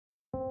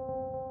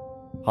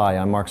Hi,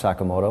 I'm Mark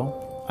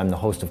Sakamoto. I'm the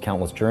host of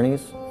Countless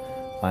Journeys.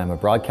 I am a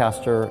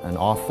broadcaster, an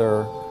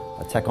author,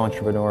 a tech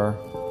entrepreneur,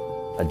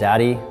 a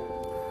daddy,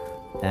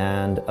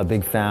 and a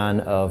big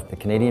fan of the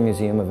Canadian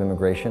Museum of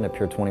Immigration at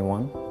Pier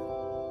 21.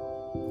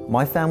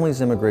 My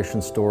family's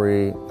immigration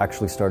story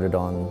actually started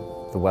on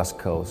the West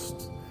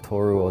Coast.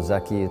 Toru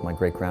Ozeki, my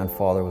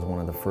great-grandfather, was one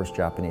of the first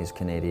Japanese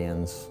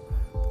Canadians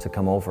to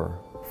come over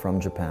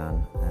from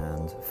Japan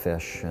and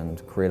fish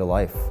and create a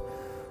life.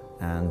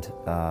 And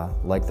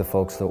like the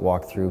folks that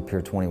walked through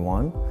Pier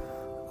 21,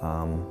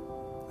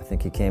 I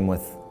think he came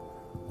with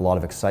a lot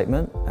of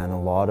excitement and a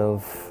lot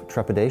of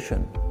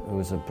trepidation. It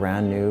was a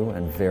brand new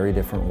and very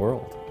different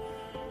world.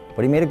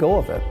 But he made a go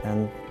of it,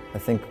 and I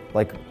think,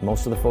 like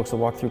most of the folks that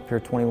walked through Pier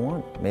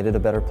 21, made it a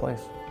better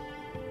place.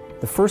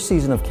 The first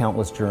season of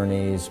Countless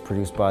Journeys,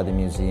 produced by the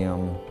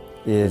museum,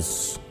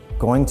 is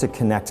going to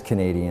connect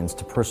Canadians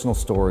to personal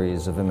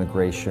stories of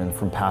immigration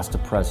from past to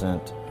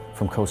present,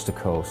 from coast to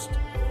coast.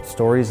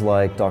 Stories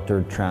like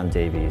Dr. Tran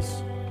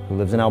Davies, who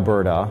lives in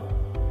Alberta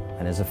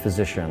and is a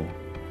physician.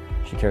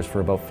 She cares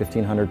for about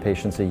 1,500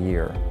 patients a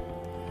year.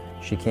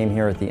 She came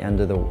here at the end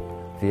of the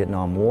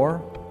Vietnam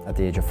War at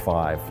the age of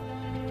 5,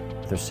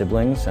 with her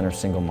siblings and her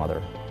single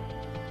mother.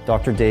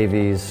 Dr.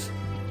 Davies,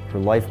 her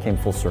life came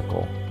full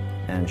circle,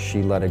 and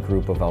she led a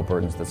group of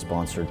Albertans that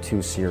sponsored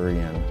 2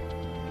 Syrian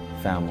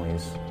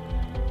families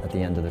at the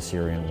end of the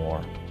Syrian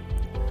War.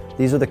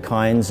 These are the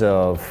kinds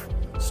of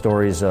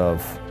stories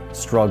of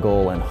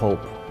struggle and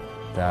hope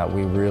that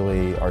we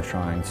really are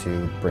trying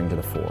to bring to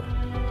the fore.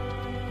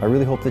 I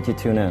really hope that you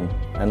tune in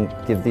and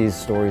give these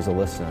stories a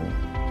listen.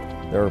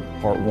 They're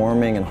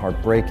heartwarming and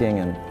heartbreaking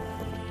and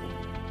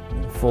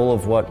full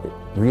of what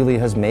really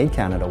has made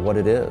Canada what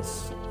it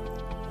is.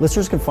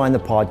 Listeners can find the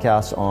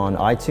podcast on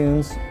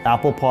iTunes,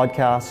 Apple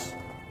Podcasts,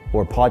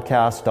 or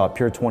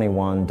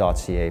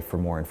podcast.pier21.ca for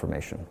more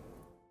information.